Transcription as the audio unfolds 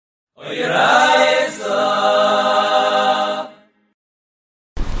Alright,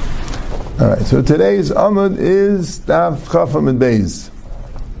 so today's Amud is Daf Chaf Amud Beis.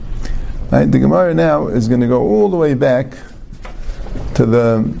 Right, the Gemara now is going to go all the way back to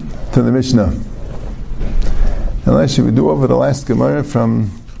the Mishnah. Unless you would do over the last Gemara from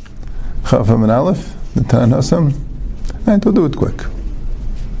Chaf Amud Aleph, the Tanan Hasam. Right, we'll do it quick.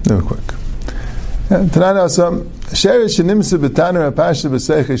 Tanan Hasam, Sheretz Shenimsa B'Taner HaPasha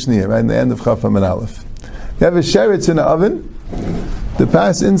B'Seich Shniyah, right in the end of Chaf Amud Aleph. You have a sheretz in the oven. The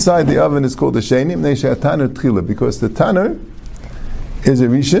pass inside the oven is called the sheni, because the tanner is a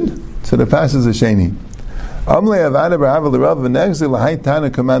rishon, so the pass is a sheni.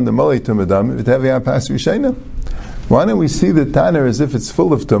 Why don't we see the tanner as if it's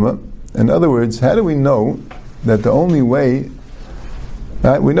full of tumah? In other words, how do we know that the only way?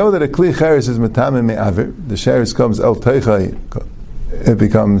 Right, we know that a kli cheres is metame me'avir. The cheres comes el teichai, it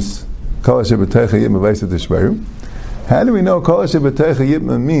becomes kol shebeteichai yim avayset tishbaru. How do we know kol shebeteicha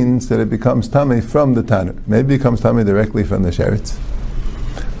yitma means that it becomes tamei from the tanner? Maybe it becomes tamei directly from the sheretz,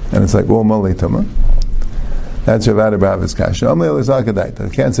 and it's like all malei tuma. That's Rav Adabraha's kasha. I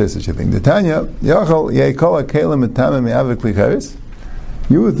can't say such a thing. The Tanya yachal yeikol hakelim metame me'avik klicheres.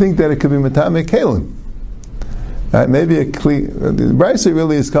 You would think that it could be metame kelim. Maybe a kli. The Brisa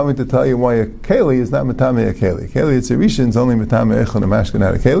really is coming to tell you why a keli is not metame a keli. Keli it's a rishon, it's only metame echon and mashkin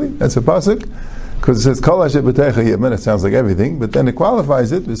not a keli. That's a pasuk. Because it says kol hashem b'teicha yitma, it sounds like everything, but then it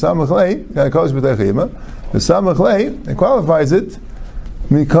qualifies it v'samach lei kol hashem b'teicha yitma v'samach lei, it qualifies it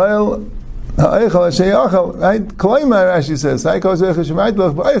mikael ha'eichel hashem yachal, right? Kolaymar Rashi says hai kol hashem shemait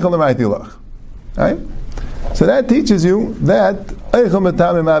lach b'eichel l'maiti lach, right? So that teaches you that eichel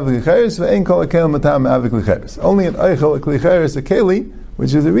metam me'avik l'cheres v'ein kol hakel metam me'avik l'cheres. Only an eichel l'cheres, a keli,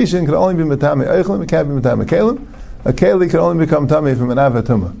 which is a rishon, can only be metam me'eichel, it can't be metam me'kelim. A keli can only become tamei from an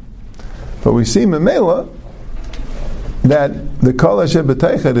avatuma. But we see memela that the kol hashem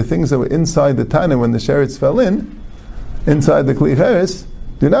b'teicha, the things that were inside the tanner when the sheretz fell in, inside the kli cheres,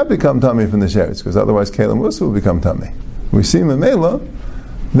 do not become tummy from the sheretz, because otherwise kelim also will become tummy. We see memela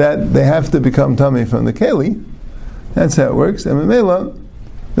that they have to become tummy from the keli. That's how it works. And memela,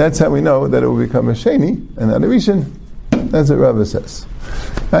 that's how we know that it will become a sheni and not a rishon. That's what Rava says.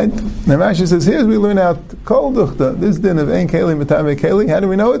 Right? Now Rashi says, here we learn out kol duchta, this din of ein keli metame keli. How do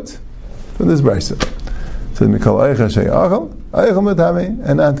we know it? From this brisa. So mikol eicha sheyachal, eichel metame,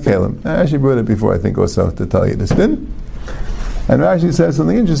 and not kelim. I actually brought it before, I think, also to tell you this din. And Rashi says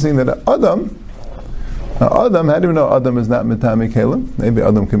something interesting, that Adam, how do we know Adam is not metame kelim? Maybe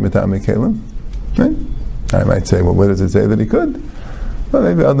Adam can metame kelim. Right? I might say, well, where does it say that he could? Well,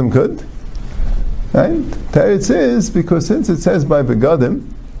 maybe Adam could. Right? Teretz is, because since it says by begadim,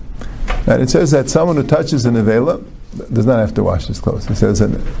 and it says that someone who touches an avela does not have to wash his clothes. It says that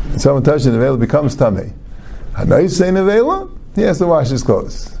someone touches an avela becomes tamei. Hanayis say avela, he has to wash his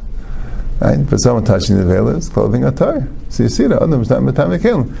clothes. Right? But someone touching the avela, his clothing are tar. So you see that Adam is not metame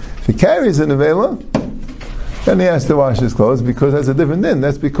kelim. If he carries an avela, then he has to wash his clothes, because that's a different din.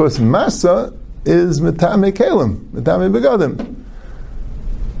 That's because masa is metame kelim, metame begadim.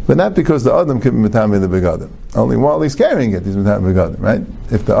 But not because the Adam can be metame the begadim. Only while he's carrying it, he's metame begadim, right?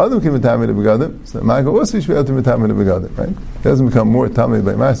 If the Adam can metame the begadim, so the maga also should be able to metame the begadim, right? It doesn't become more tamei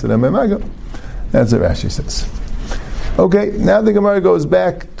by masa than by maga. That's what Rashi says. Okay, now the Gemara goes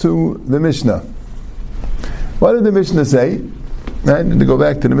back to the Mishnah. What did the Mishnah say? Right? To go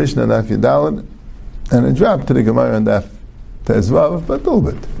back to the Mishnah on Daf Yudalad, and it dropped to the Gemara on Daf Tezvav, but a little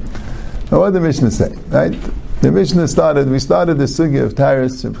bit. Now what did the Mishnah say? Right? The Mishnah we started the sugya of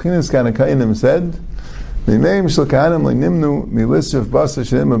Taurus. B'chinas Kana Kainim said, "Mimeim shel kahanim le'nimnu milisif basa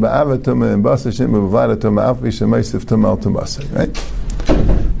she'ima ba'avatuma and basa she'ima b'vadatuma afli she'meisif tumal tumasa." Right?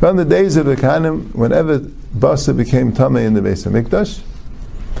 From the days of the kahanim, whenever basa became tamei in the Beis Hamikdash,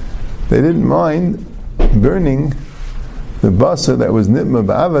 they didn't mind burning the basa that was nitma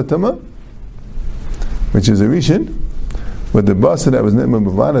ba'avatuma, which is a rishon, with the basa that was nitma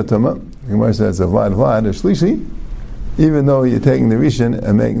b'vadatuma. The Gemara says a vlad a shlishi, even though you're taking the rishon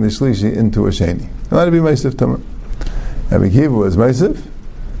and making the shlishi into a sheni. It might be meisif tamah. Rabbi Kiva was meisif.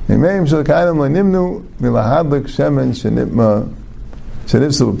 Mimeim shel kahanim le'nimnu milahadlik shemen shenipma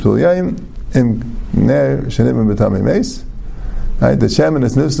shenipsul b'tulyayim im ner shenipma b'tamei meis. Right, the shemen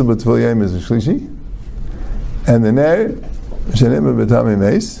is nipsul b'tulyayim is a shlishi, and the ner shenipma b'tamei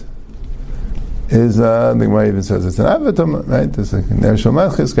meis is the Gemara even says it's an avatum, right? It's like ner shel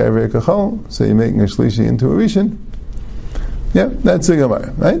malchus ka'avrei kachol, so you're making a shlishi into a rishon. Yeah, that's the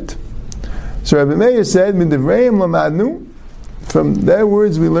Gemara, right? So Rabbi Meir said, "Midivreim lamadnu." From their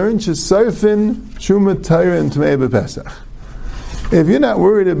words, we learn shesarfin shumat Torah and Tmei b'Pesach. If you're not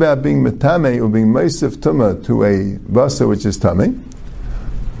worried about being metame or being meisif tumah to a basa which is tame,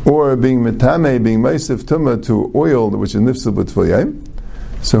 or being metame, being meisif tumah to oil which is nifsal b'tfuyayim,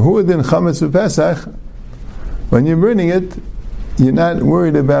 so who then chametz v'pesach? When you're burning it, you're not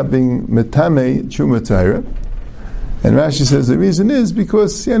worried about being metame chuma tahira. And Rashi says the reason is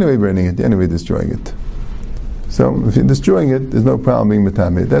because you're anyway burning it, you're anyway destroying it. So if you're destroying it, there's no problem being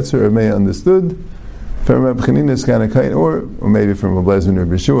metame. That's what Rameh understood from Reb Chanina's kind of kain, or maybe from Reb Lezer and Reb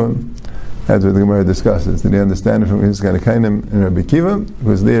Yeshua. That's what the Gemara discusses. Did he understand it from his kind of kainim and Reb Akiva?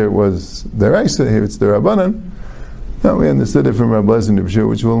 Because there was the Raisa, here it's the Rabbanan. No, we understood it from Reb Lezer and Reb Yeshua,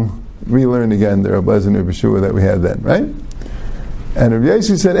 which we'll relearn again, the Reb Lezer and Reb Yeshua that we had then, right? And Reb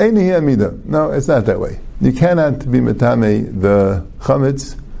Yossi said, Eini hi amida. No, it's not that way. You cannot be metame the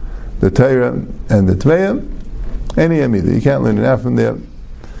chametz, the Torah, and the tmeya. Eini amida. You can't learn it out from there.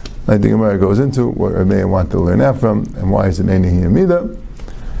 Like the Gemara goes into what Rabbeinu want to learn out from, and why is it Eini hi amida?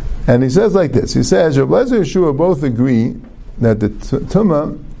 And he says like this. He says, Reb Lezer and Yeshua both agree that the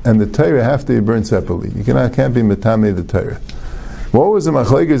tumah and the Torah have to be burned separately. You can't be metame the Torah. What was the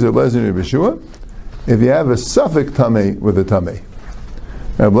machlekes of Reb Lezer and Reb Yeshua? If you have a suffix tamei with a tamei.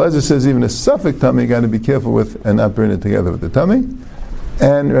 Reb Lezer says even a suffix tamei you got to be careful with and not burn it together with the tamei.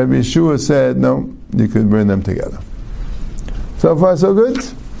 And Reb Yeshua said no, you could burn them together. So far so good.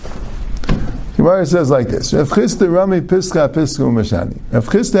 Gemara says like this: Rav Chisda Rami Pischa Pischa Umashani. Rav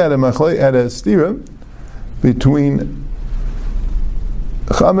Chisda had a stira between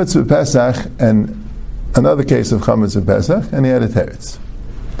chametz v'pesach and another case of chametz v'pesach, and he had a teretz.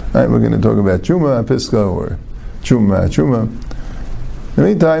 Right, we're going to talk about Truma Pischa or Truma Truma. In the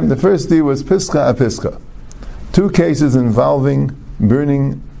meantime, the first day was Pischa Pischa. Two cases involving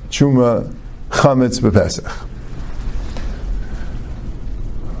burning Truma chametz v'pesach.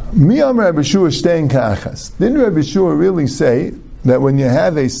 Miyam Rabbi Yeshua shtein ka'achas. Didn't Rabbi Yeshua really say that when you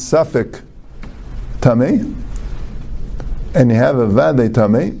have a suffix tamei and you have a vadei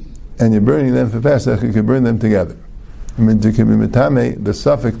tamei and you're burning them for Pesach, you can burn them together? I mean, you can be metame the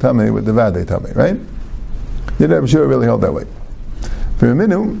suffix tamei with the vadei tamei, right? Did Rabbi Yeshua really hold that way? For a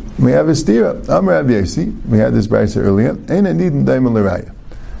minute, we have a stira. Amar Rabbi Yossi, we had this brayso earlier. Eina nidin daimon l'raya.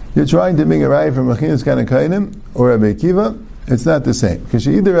 You're trying to bring a raya from Machinas Kana Kainim or Rabbi Akiva. It's not the same. Because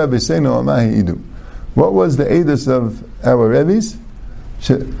either Rabbi Seinu or Mahi Idu. What was the edus of our Rebbe's? If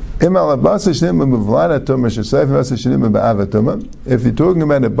you're talking about a basa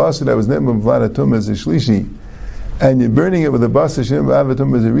that was nitma b'vlad as a shlishi, and you're burning it with a basa shenim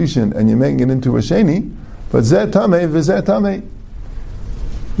b'avatum as a rishon, and you're making it into a sheni, but zeh tamei v'zeh tamei.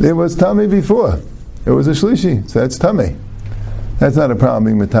 It was tamei before. It was a shlishi, so that's tamei. That's not a problem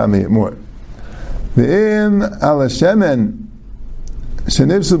being metame it more. V'im ala shemen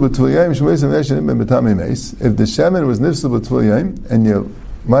shenivsul b'tvulayim shmeisim neshenim b'metame meis. If the shemen was nivsul b'tvulayim and you're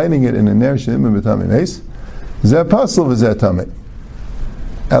lighting it in a ner shenim b'metame meis, zeh pasul v'zeh tamei.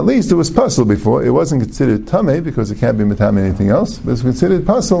 At least it was pasul before. It wasn't considered tamei because it can't be metame anything else, but it's considered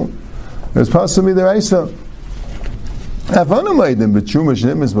pasul. It was pasul midaraisa.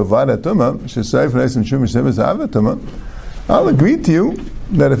 I'll agree to you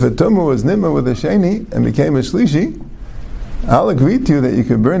that if a tumah was nimma with a sheni and became a shlishi, I'll agree to you that you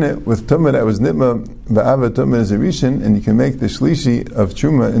could burn it with tumah that was nitma ba'ava tumah as a rishon, and you can make the shlishi of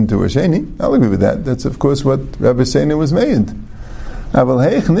truma into a sheni. I'll agree with that. That's of course what Rabbi Seinu was made.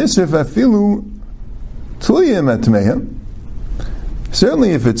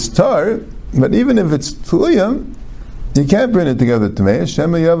 Certainly if it's tar, but even if it's tluyah, you can't burn it together with tmeya.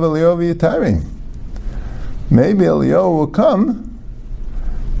 Shema yav Eliyahu v'yitaring. Maybe Eliyahu will come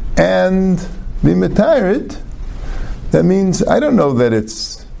and be metarit. That means I don't know that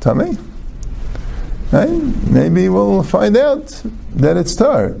it's tamei. Right? Maybe we'll find out that it's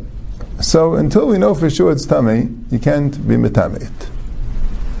tar. So until we know for sure it's tamei, you can't be metarit.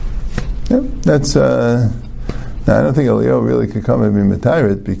 Yeah, that's. Now I don't think Eliyahu really could come and be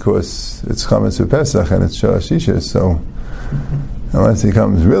metarit because it's chametz Pesach and it's Shor HaShisha. So unless he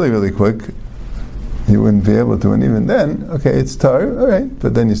comes really, really quick, he wouldn't be able to. And even then, okay, it's tar, all right,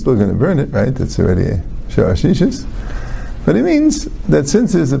 but then you're still going to burn it, right? It's already a Shor HaShisha. But it means that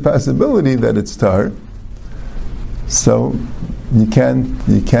since there's a possibility that it's tar, so you can't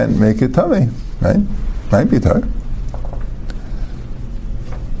make it tamei, right? Might be tar.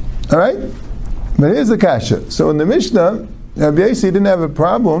 All right, but here's the kasha. So in the Mishnah, Rabbi Yossi didn't have a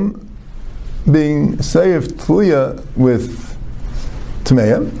problem being sayif tluya with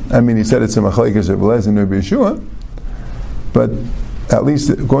tmeya. I mean, he said it's a machlekes Rabbi Lezer and Rabbi Yeshua, but at least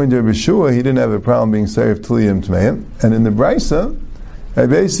according to Rabbi Yeshua, he didn't have a problem being sayif tluya and tmeya. And in the brisa,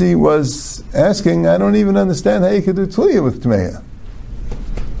 Rabbi Yossi was asking, I don't even understand how you could do tluya with tmeya.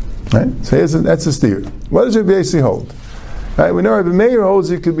 Right? So that's a steer. What does Rabbi Yossi hold? Right? We know Rabbi Meir holds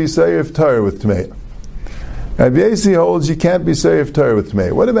you could be Seif Torah with Tmeya. Rabbi Yossi holds you can't be Seif Torah with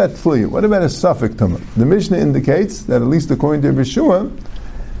Tmeya. What about Tliya? What about a Safek Tumah? The Mishnah indicates that at least according to Rabbi Shua,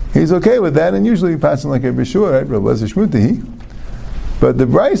 he's okay with that, and usually passing like Rabbi Shua, right? Rabbi Lezer Shmutihi. But the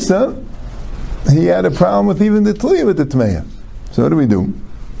Brisa, he had a problem with even the Tliya with the Tmeya. So what do we do?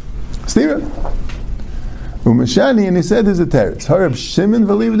 Stira. Umashani, and he said there's a teretz. Harab Shimon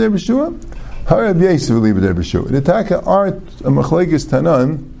v'liv der b'shua, Harab Yosef v'liv der b'shua. The taka art a machlekes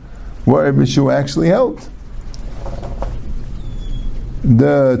tanan where Rabbi Shua actually held.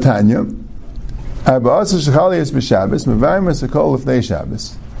 The Tanya, Abba Asa Shechalias b'Shabbos, Mevarim Esakol Lefnei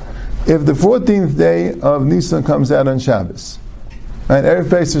Shabbos. If the 14th day of Nisan comes out on Shabbos, right? Erev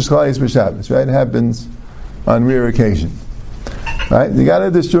Pesach Shechalias b'Shabbos, right? It happens on rare occasion. Right? You got to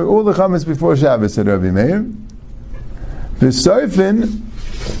destroy all the chametz before Shabbos, said Rabbi Meir. V'soifin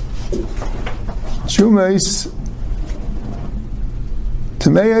shumais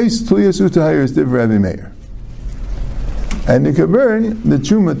tmeyos tliyas utahayos div Rabbi Meir. And you can burn the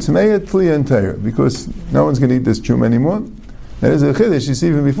truma tmeya tliya and tayr because no one's going to eat this truma anymore. That is a chiddush. It's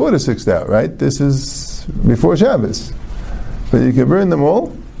even before the 6th hour, right? This is before Shabbos, but you can burn them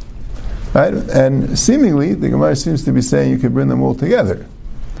all. Right? And seemingly, the Gemara seems to be saying you could bring them all together.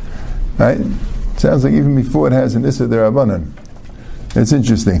 Right? Sounds like even before it has an Issa Derabanan. It's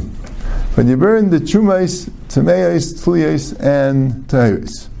interesting. But you burn the Trumais, Tameyais, Tliyais, and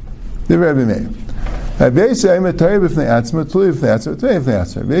Tahiris. The Rebbe Meir.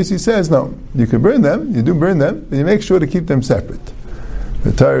 Basically says, no, you can burn them, you do burn them, but you make sure to keep them separate.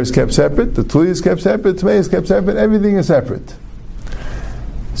 The Torah is kept separate, the Tuli is kept separate, the Tamei is kept separate, everything is separate.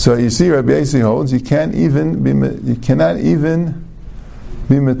 So you see, Rabbi Yossi holds you cannot even be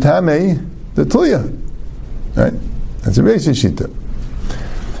metamei the Tulia, right? That's a Rabbi Yossi shita.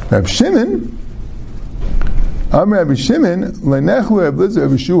 Rabbi Shimon, Rabbi Shimon, lenechlu Rabbi Lezer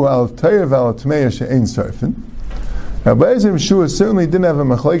Rabbi Shua al Torah v'al Tmeya she'ein sarfin. Rabbi Lezer Rabbi Shua certainly didn't have a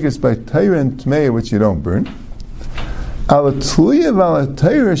machlekes by Torah and Tmeya which you don't burn. Al Tulia v'al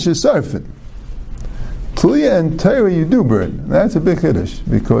Torah she'sarfin. Tliya and Torah you do burn. That's a big chiddush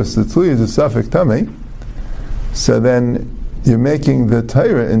because the Tliya is a Safek Tamei. So then you're making the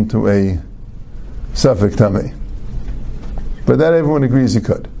Torah into a Safek Tamei. But that everyone agrees you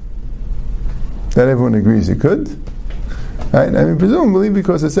could. That everyone agrees you could. Right? I mean, presumably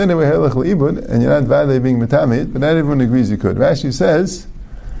because it's anyway Helech L'Ibud and you're not Vadei being Metameit, but that everyone agrees you could. Rashi says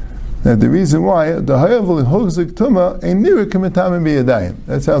that the reason why the Hayav L'Hogzik Tuma ain't near K'Metamim B'Yadayim.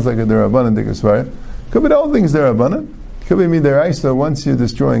 That sounds like a Derabanan Dikasvara. Could be the whole thing's derabanan. Could be midaraisa. Once you're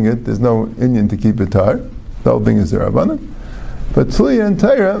destroying it, there's no inyan to keep it tar. The whole thing is derabanan. But Tliya and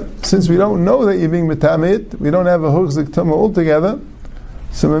Torah, since we don't know that you're being metameit, we don't have a hugzik tumah altogether,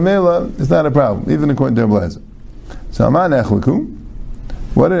 so memela is not a problem, even according to Rabbi Lezer. So Aman Echliku,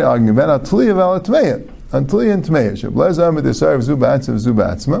 what are they arguing about? Tliya v'al Tmeya. On Tliya and Tmeya. Rabbi Lezer Amid Yisar of Zubatz of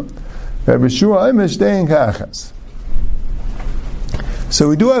Zubatzma. Rabbi Shua Imish Dein Kachas. So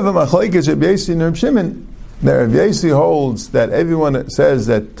we do have a machlekes Rabbi Yossi and Rabbi Shimon. That Rabbi Yossi holds that everyone says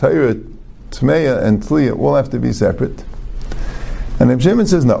that Torah, Tmeya, and Tliya all have to be separate, and Rabbi Shimon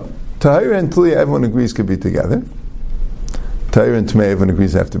says no. Torah and Tliya everyone agrees could be together. Torah and Tmeya everyone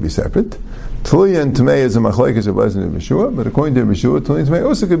agrees have to be separate. Tliya and Tmeya is a machlekes Rabbi Lezer and Rabbi Shua, but according to Rabbi Shua, Tliya and Tmeya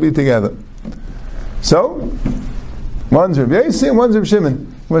also could be together. So one's Rabbi Yossi and one's Rabbi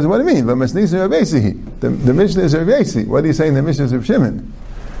Shimon. What do you mean? The Mishnah is Rabbi Yossi. The Mishnah is Rabbi Yossi. What are you saying? The Mishnah is Rabbi Shimon.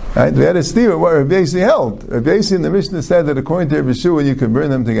 Right? We had a steer what Rabbi Yossi held. Rabbi Yossi in the Mishnah said that according to Rabbi Shua you could burn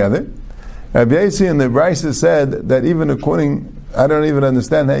them together. Rabbi Yossi in the Brisa said that even according, I don't even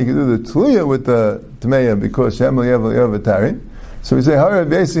understand how you can do the Tliya with the Tmeya because Shem L'Yev L'Yev. So we say Har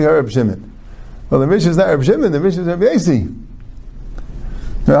Rabbi Yossi, Har Rabbi Shimon. Well, the Mishnah is not Rabbi Shimon. The Mishnah is Rabbi Yossi.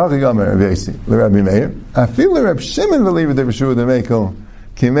 Rabbi Yossi, Rabbi Meir. I feel Rabbi Shimon believe that Rabbi Shua the Mekel.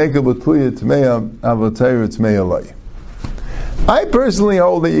 I personally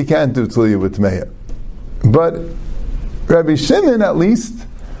hold that you can't do Tliya with Tmeya. But Rabbi Shimon, at least,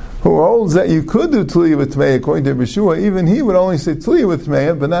 who holds that you could do Tliya with Tmeya, according to Rabbi Shua, even he would only say Tliya with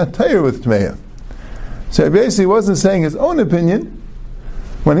Tmeya, but not Torah with Tmeya. So Rabbi Yossi wasn't saying his own opinion.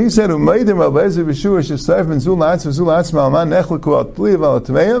 When he said, Umaydim al-Bezer B'Shua shesarf and zul la'atzma zul la'atzma al-man nechleku al-Tliya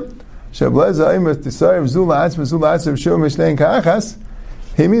v'al-Tmeya she'b'leza aimer tisarf zul la'atzma zul la'atzma B'Shua mishlein ka'achas.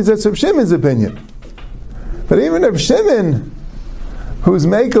 He means that's Reb Shimon's opinion. But even Reb Shimon, who's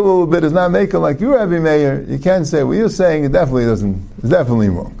make a little bit, is not making like you, Rabbi Meir, you can't say, well, you're saying it definitely doesn't, it's definitely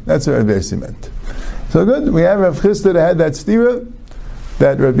wrong. That's what Rabbi Yossi meant. So good, we have Rav Chisda that had that stira,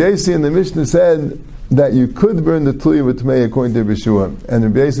 that Rabbi Yossi in the Mishnah said that you could burn the Tliya with Tmei according to Yeshua, and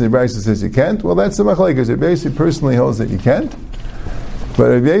Rabbi Yossi in the Brisa says you can't, well, that's the Machlekes. Rabbi Yossi personally holds that you can't. But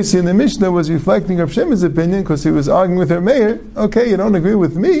Rabbi Yossi in the Mishnah was reflecting Rav Shimon's opinion because he was arguing with Rav Meir. Okay, you don't agree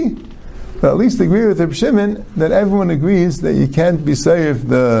with me, but at least agree with Rav Shimon that everyone agrees that you can't be safe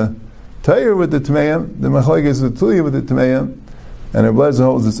the Tayr with the Tmeya, the Machlekes with Tliya with the Tmeya, and Rabbi Lezer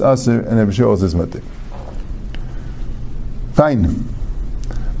holds this Aser, and Rabbi Shua holds this Matir. Fine.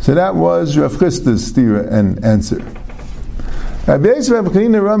 So that was Rav Chisda's stira and answer. Rabbi Yosef Rabbi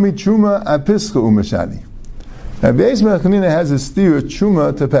Chanina Rami Truma Apischa Umashani. Rabbi Yosef Rabbi Chanina has a stira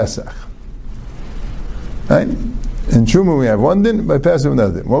Truma to Pesach. Right? In Truma we have one din, by Pesach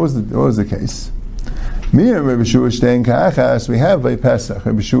another din. What was the case? Me and Rabbi Shua staying Ka'achas, we have by Pesach.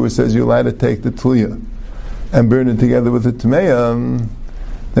 Rabbi Shua says you're allowed to take the Tliya and burn it together with the Tmeya.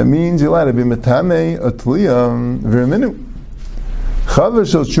 That means you're allowed to be Metame a Tliya V'Reminu. If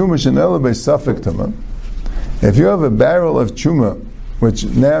you have a barrel of chuma, which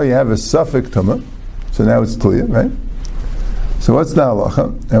now you have a suffix tuma, so now it's tliya, right? So what's the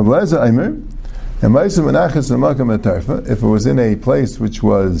halacha? If it was in a place which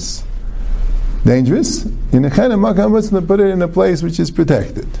was dangerous, you put it in a place which is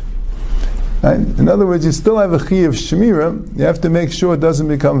protected. Right? In other words, you still have a chi of shemira. You have to make sure it doesn't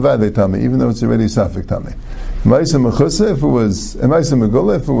become vadei tami, even though it's already suffix tami. Maisa mechusa, if it was maisa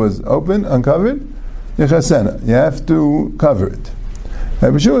megula, if it was open, uncovered, yechasena. You have to cover it.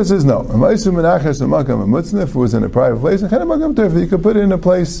 Rabbi Shua says no. Maisa menachas makam mutzna, if it was in a private place, you could put it in a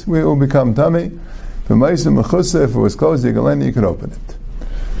place where it will become tami. But maisa mechusa, if it was closed, you could open it.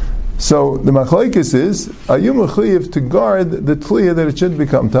 So the machlekes is: are you mechuyev to guard the tliya that it should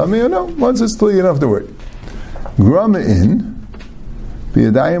become tami or no? Once it's tliya, you don't have to worry. Grama in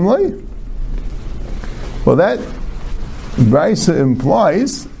biyadayim lay. Well, that Brisa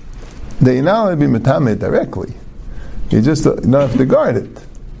implies that you're not only be metame directly, you just don't have to guard it.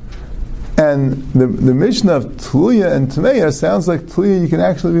 And the Mishnah of Tluya and Tmeya sounds like Tluya you can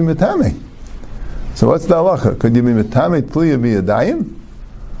actually be metame. So what's the halacha? Could you be metame Tluya be a dayim?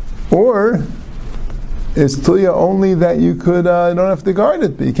 Or is Tluya only that you could don't have to guard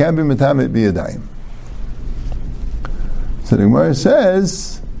it, but you can't be metame be a dayim? So the Gemara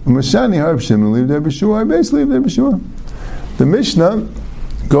says, Mashani Harb Shimon leave the Rabbi Shua, basically leave the Rabbi Shua. The Mishnah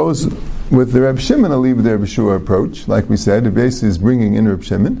goes with the Rabbi Shimon leave the Rabbi Shua approach, like we said, it basically is bringing in Rabbi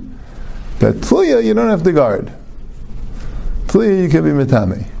Shimon, that Tliya you don't have to guard. Tliya you can be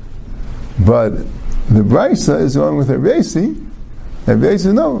metame. But the Brisa is going with Rabbi Yossi. Rabbi Yossi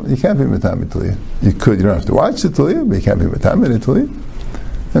says, no, you can't be metame Tliya. You don't have to watch the Tliya, but you can't be metame the Tliya.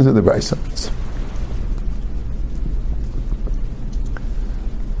 That's what the Brisa is.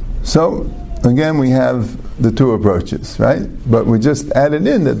 So, again, we have the two approaches, right? But we just added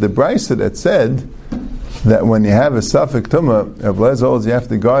in that the Brisa that said that when you have a suffix tumah, if Les holds you have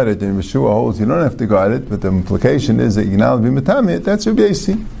to guard it, and Yeshua holds you don't have to guard it, but the implication is that you can now be metame it, that's Rabbi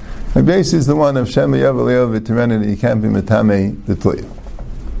Yossi. Rabbi Yossi is the one of Shema Yav V'Terena that you can't be metame the Tliya.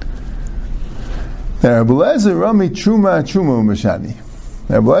 Now, Rabbi Lezer Rami Truma Umashani.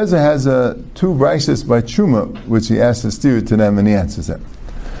 Rabbi Lezer has two Brisas by Truma, which he asks to steer to them, and he answers them.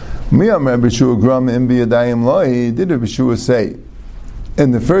 Miyam Rabbi Shua Gram in biyadayim loy. Did Rabbi Shua say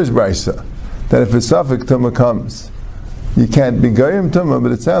in the first brisa that if a suffix tumah comes, you can't be goyim tumah,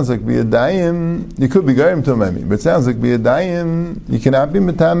 but it sounds like biyadayim. You could be goyim tumah, but it sounds like biyadayim. You cannot be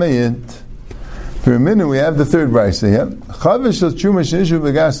metamei it. For a minute, we have the third brisa here. Chavish shel truma shenishu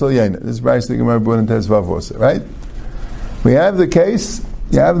v'gasol yaina. This brisa the Gemara brought in Tezvav also, right? We have the case.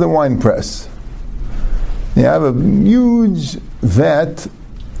 You have the wine press. You have a huge vat,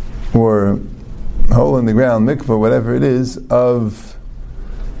 or hole in the ground, mikvah, whatever it is, of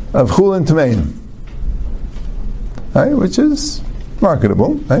chulin tamein, right? Which is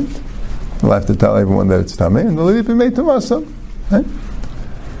marketable, right? We'll have to tell everyone that it's tamei, and they'll leave it made tamasa, right?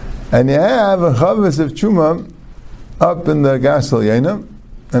 And you have a chavos of truma up in the gasol yena,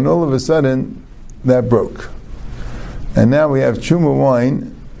 and all of a sudden that broke, and now we have truma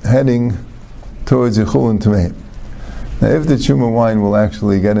wine heading towards chulin tamein. Now, if the Truma wine will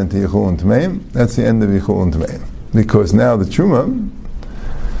actually get into Yechul and Tmeim, that's the end of Yechul and Tmeim. Because now the Truma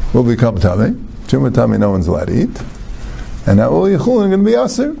will become Tamei. Truma Tamei no one's allowed to eat. And now all Yechul are going to be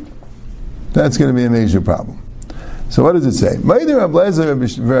Aser. That's going to be a major problem. So what does it say? Ma'ideh Rabbi Lezer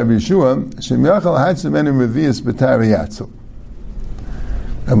Rabbi Yeshua Shem Yachal Hatzim Enim Revius B'Tari Yatzel.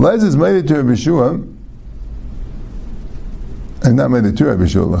 Rabbi Lezer is made to Rabbi Yeshua, and not made to Rabbi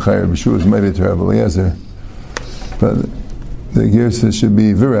Yeshua. L'chai Rabbi Yeshua is made to Rabbi Lezer. But the Girsa should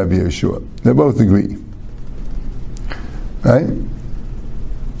be V'Rabbi Yeshua. They both agree. Right?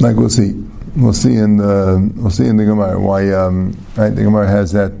 Like we'll see. We'll see in the Gemara why. Right, the Gemara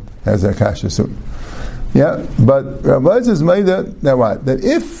has that kasha soon. Yeah, but Rabbi Elazar's made that what? That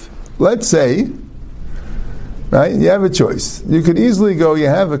if, let's say, right, you have a choice. You could easily go. You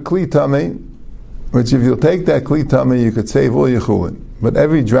have a kli tamei, which if you'll take that kli tamei, you could save all your chulin. But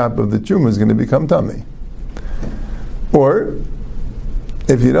every drop of the truma is going to become tamei. Or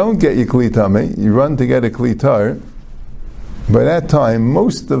if you don't get your kli tamei, you run to get a kli tar. By that time,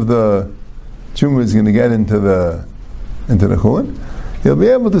 most of the truma is going to get into the chulin. You'll be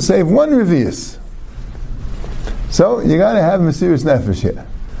able to save one revius. So you got to have Mesiras Nefesh here.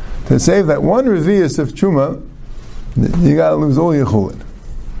 To save that one revius of truma, you got to lose all your chulin,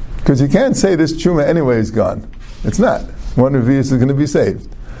 because you can't say this truma anyway is gone. It's not. One revius is going to be saved.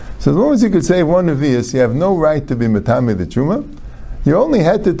 So as long as you could save one revius, you have no right to be metame the truma. Your only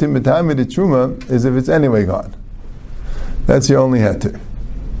heter to metame the truma is if it's anyway gone. That's your only heter.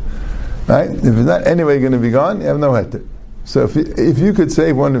 Right? If it's not anyway going to be gone, you have no heter. So if you could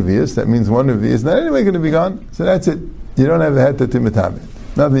save one revius, that means one revius is not anyway going to be gone. So that's it. You don't have a heter to metame.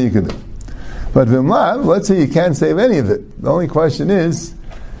 Nothing you can do. But v'mlav, let's say you can't save any of it. The only question is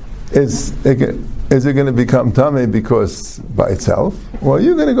it going to become tamei because by itself, or are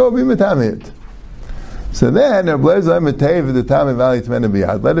you going to go be metamei it? So then, let it be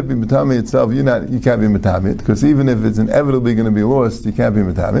metamei itself. You can't be metamei it, because even if it's inevitably going to be lost, you can't be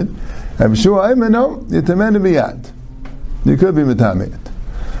metamei it. I'm sure no, you could be metamei it.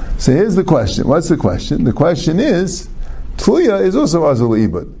 So here's the question. What's the question? The question is, tluya is also azul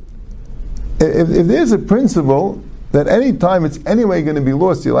ibud. If there's a principle that any time it's anyway going to be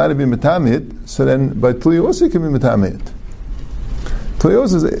lost, you're allowed to be metamei, so then by tluya also you can be metamei.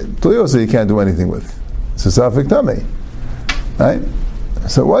 Tluya also you can't do anything with. It's a safek tamei, right?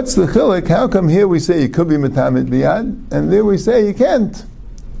 So what's the chilek? How come here we say you could be metamei biyad, and there we say you can't?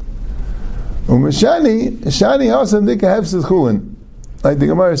 Shani also dika hefsed chulin. Like the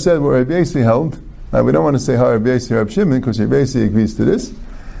Gemara said, where Rabbi Yossi held. Now we don't want to say how Rabbi Yossi or Rabbi Shimon, because Rabbi Yossi agrees to this.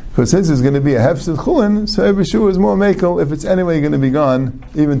 Because since it's going to be a hefsed chulin, so Rabbi Shua is more mekel if it's anyway going to be gone,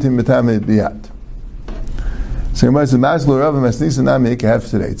 even to metamei biyad. So Gemara says, "Maslo Rav Masnisa Nami Eka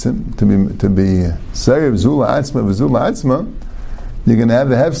hefsed eitzim to be sarev zula atzma v'zula atzma." You're going to have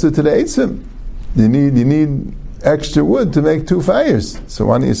the hefsed to the eitzim. You need extra wood to make 2 fires. So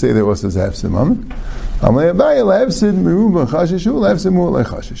why don't you say there was this hefsed moment?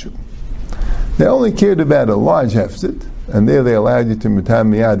 They only cared about a large hefsed, and there they allowed you to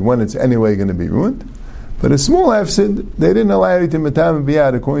metam miyad when it's anyway going to be ruined. But a small hefsed, they didn't allow you to metam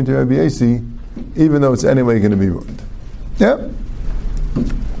miyad according to Rabbi Yossi, even though it's anyway going to be ruined. Yeah.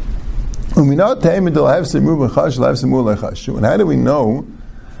 And how do we know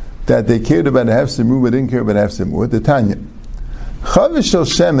that they cared about a hefsed mu but didn't care about a hefsed mu? The Tanya. Chavish shel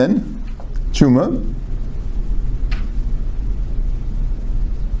shemen truma.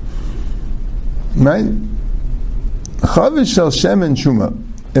 Right? Chavish shel shemen truma.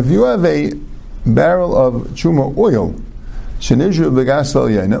 If you have a barrel of truma oil, shenishru b'gas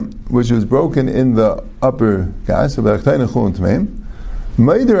l'yayna, which was broken in the upper gas, v'achtayna chulin tmeim,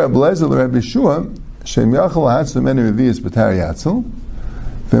 meider ablezel Rabbi Shua, shem yachal hatzl meni revius b'tar yatzel,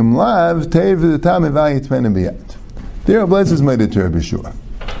 v'mlav teiv v'tam evayit meni b'yat. There Ablezel is meider to Rabbi Shua.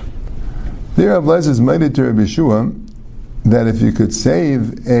 There Ablezel is meider to Rabbi Shua that if you could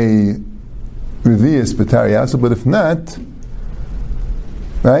save a revius b'tar yatzel, but if not,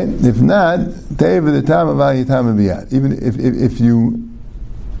 right? If not, teiv v'tam evayit meni b'yat. Even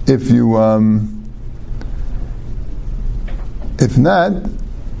if not,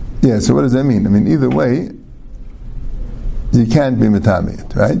 yeah, so what does that mean? I mean, either way, you can't be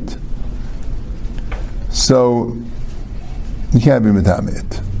metameit, right? So, you can't be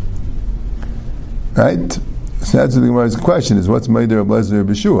metameit. Right? So that's the Gemara's question, is what's Meider Ablezer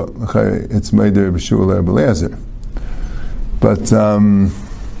B'Shua? It's Meider B'Shua L'Ablezer. But,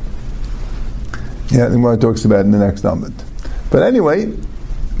 yeah, the Gemara talks about it in the next Amud. But anyway,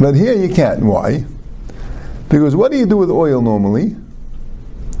 but here you can't. Why? Because what do you do with oil normally?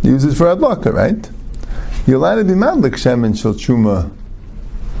 You use it for adlaka, right? You're allowed to be madlik shemen shel truma,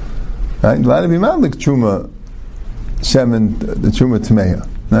 right? You're allowed to be madlik truma shemen, the truma tmeya,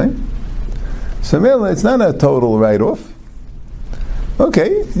 right? So it's not a total write-off.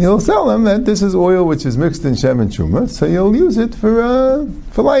 Okay, you'll tell them that this is oil which is mixed in shemen truma, so you'll use it for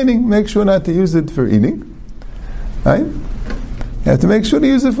lighting. Make sure not to use it for eating, right? You have to make sure to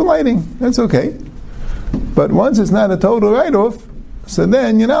use it for lighting. That's okay. But once it's not a total write-off, so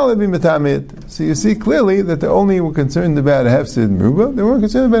then you're not allowed to be metameit. So you see clearly that they only were concerned about a hefsed meruba. They weren't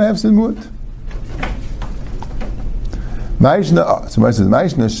concerned about a hefsed mu'at. Maishna, so it says,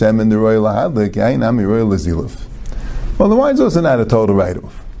 Maishna shemen the royal lahadlik, yain ami royal laziluf. Well, the wine's also not a total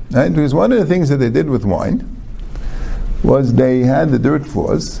write-off, right? Because one of the things that they did with wine was they had the dirt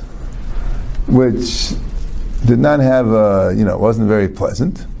floors, which did not have wasn't very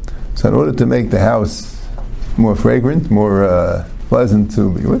pleasant. So in order to make the house more fragrant, more pleasant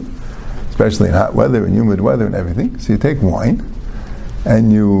to be with, especially in hot weather and humid weather and everything, so you take wine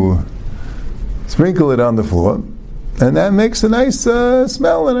and you sprinkle it on the floor, and that makes a nice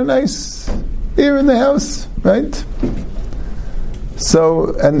smell and a nice air in the house, right?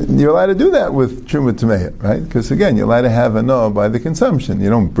 So, and you're allowed to do that with Truma Tameya, right? Because again, you're allowed to have a by the consumption. You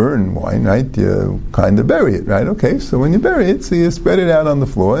don't burn wine, right? You kind of bury it, right? Okay, so when you bury it, so you spread it out on the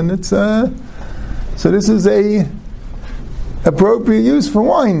floor, and it's so this is a appropriate use for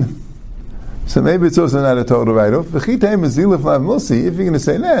wine. So maybe it's also not a total write-off. If you're going to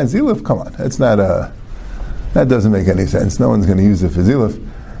say, nah, ziluf, come on, that's not that doesn't make any sense. No one's going to use it for ziluf.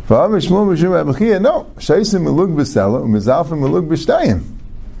 No,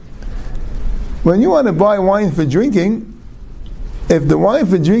 when you want to buy wine for drinking, if the wine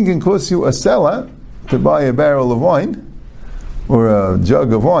for drinking costs you a selah to buy a barrel of wine or a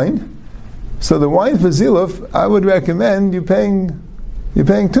jug of wine, so the wine for ziluf, I would recommend you paying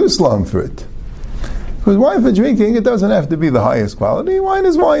 2 slum for it. Because wine for drinking, it doesn't have to be the highest quality. Wine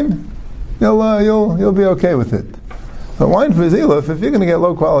is wine. You'll be okay with it. But wine for ziluf, if you're going to get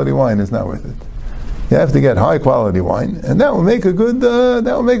low quality wine, it's not worth it. You have to get high quality wine, and that will make a good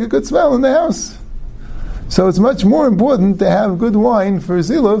smell in the house. So it's much more important to have good wine for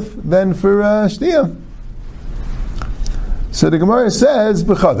ziluf than for shtiyah. So the Gemara says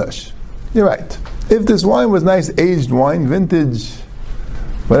b'chadash. You're right. If this wine was nice aged wine, vintage,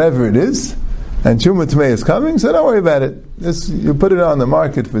 whatever it is, and Truma Tamei is coming, so don't worry about it. You put it on the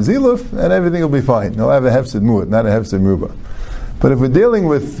market for ziluf, and everything will be fine. You'll have a hefsed mu'at, not a hefsed ruba. But if we're dealing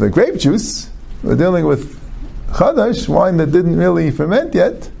with grape juice, we're dealing with chadash, wine that didn't really ferment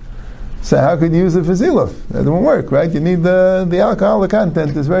yet, so how could you use it for ziluf? That won't work, right? You need the alcoholic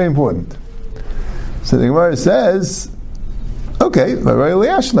content is very important. So the Gemara says, okay,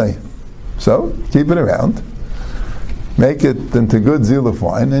 so keep it around. Make it into good ziluf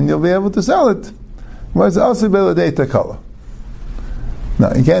wine, and you'll be able to sell it. Whereas also beladei color. No,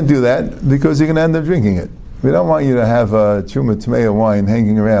 you can't do that because you're going to end up drinking it. We don't want you to have a Truma Tameya wine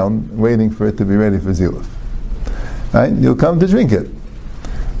hanging around waiting for it to be ready for ziluf. Right? You'll come to drink it.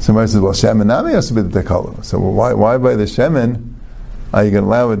 Somebody says, well, shemen nami also beladei color. So why by the shemen are you going to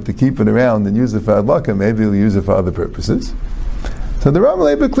allow it to keep it around and use it for adlaka? Maybe you'll use it for other purposes. So the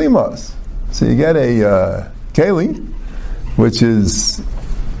Ramalei beklimas. So you get a keli, which is,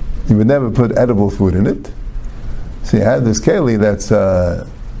 you would never put edible food in it. So you have this keli that's a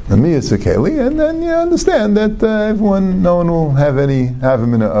miyasa keli, and then you understand that no one will have a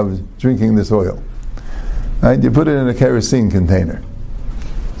minute of drinking this oil. Right? You put it in a kerosene container.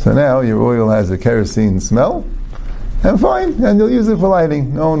 So now your oil has a kerosene smell, and fine, and you'll use it for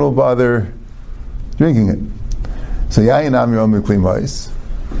lighting. No one will bother drinking it. So yayin amir omikli mais.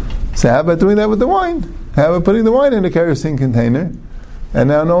 So how about doing that with the wine? How about putting the wine in a kerosene container, and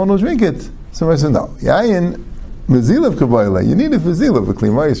now no one will drink it? Somebody says, no. Yayin, mezilov kabayla. You need it for zilov,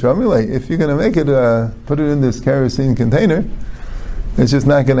 if you're going to make it, put it in this kerosene container, it's just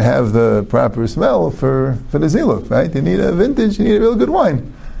not going to have the proper smell for the zilov, right? You need a vintage, you need a real good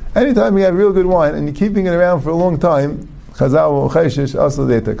wine. Anytime you have real good wine, and you're keeping it around for a long time, chazal v'cheshish asal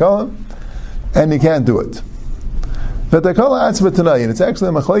de takala, and you can't do it. V'takala atzma tanayin. It's actually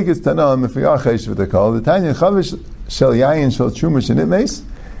a machlekes tanam if you are chesh v'takala. The tanya chavish shel yayin shel truma shenitmeis.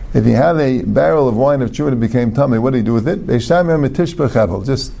 If you have a barrel of wine of truma that became tummy, what do you do with it? Beishamir mitishba chevel.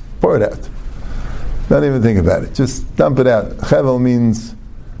 Just pour it out. Don't even think about it. Just dump it out. Chevel means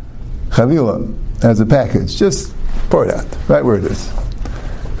chavila, as a package. Just pour it out, right where it is.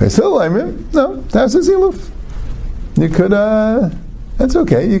 No, that's a ziluf. You could, that's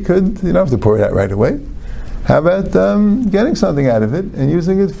okay. You don't have to pour it out right away. How about getting something out of it and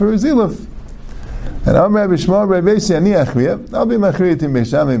using it for a ziluf? And I'll be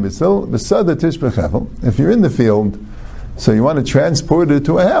if you're in the field, so you want to transport it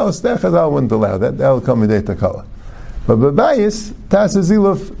to a house, that chazal wouldn't allow that. That will come midei takala. But b'bayis tas a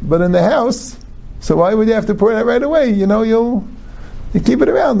ziluf, but in the house, so why would you have to pour it out right away? You keep it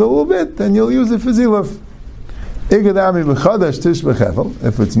around a little bit, and you'll use it for ziluf. If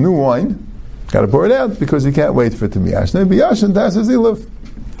it's new wine, got to pour it out because you can't wait for it to be yashna. B'yashin tas a ziluf.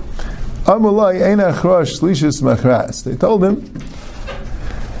 They told him,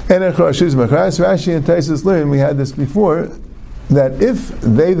 Rashi and Taisus learn, we had this before, that if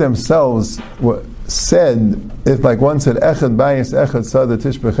they themselves said, if like one said echad bayis echad sada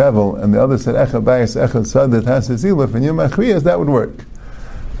tishbech hevel, and the other said echad bayis echad sada tasis iluf, and your machriyas, that would work.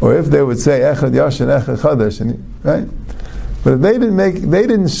 Or if they would say echad yashin echad chadash, right? But if they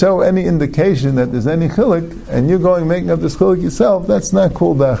didn't show any indication that there's any chilik, and you're going making up this chilik yourself, that's not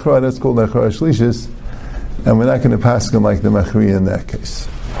called the achra, that's called the achra shlishis, and we're not going to pass them like the machriya in that case.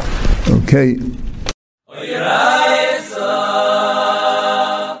 Okay.